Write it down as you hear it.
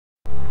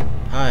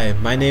Hi,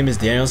 my name is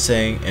Daniel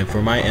Sang, and for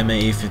my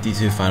MAE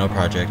 52 final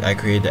project, I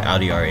created the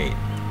Audi R8.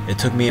 It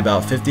took me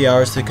about 50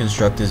 hours to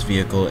construct this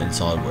vehicle in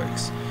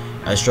Solidworks.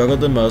 I struggled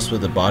the most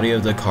with the body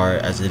of the car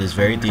as it is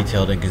very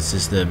detailed and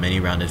consisted of many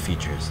rounded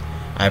features.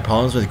 I had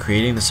problems with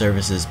creating the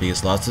surfaces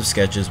because lots of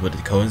sketches would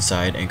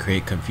coincide and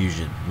create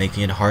confusion,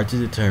 making it hard to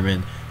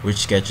determine which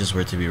sketches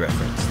were to be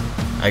referenced.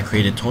 I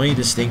created 20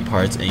 distinct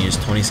parts and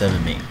used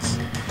 27 mates.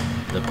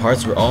 The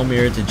parts were all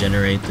mirrored to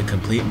generate the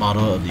complete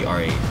model of the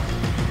R8.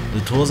 The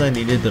tools I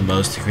needed the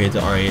most to create the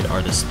R8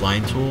 are the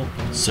spline tool,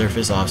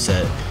 surface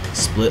offset,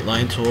 split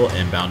line tool,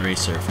 and boundary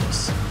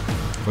surface.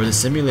 For the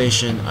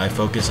simulation, I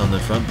focused on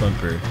the front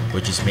bumper,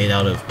 which is made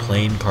out of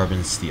plain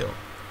carbon steel.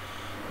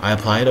 I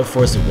applied a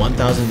force of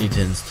 1000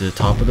 newtons to the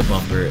top of the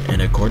bumper,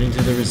 and according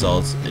to the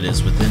results, it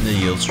is within the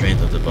yield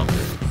strength of the bumper.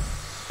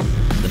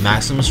 The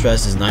maximum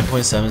stress is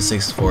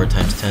 9.764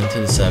 times 10 to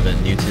the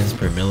 7 newtons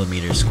per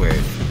millimeter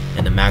squared,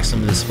 and the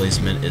maximum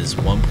displacement is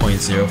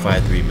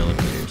 1.053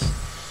 millimeters.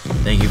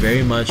 Thank you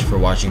very much for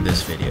watching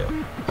this video.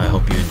 I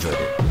hope you enjoyed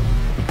it.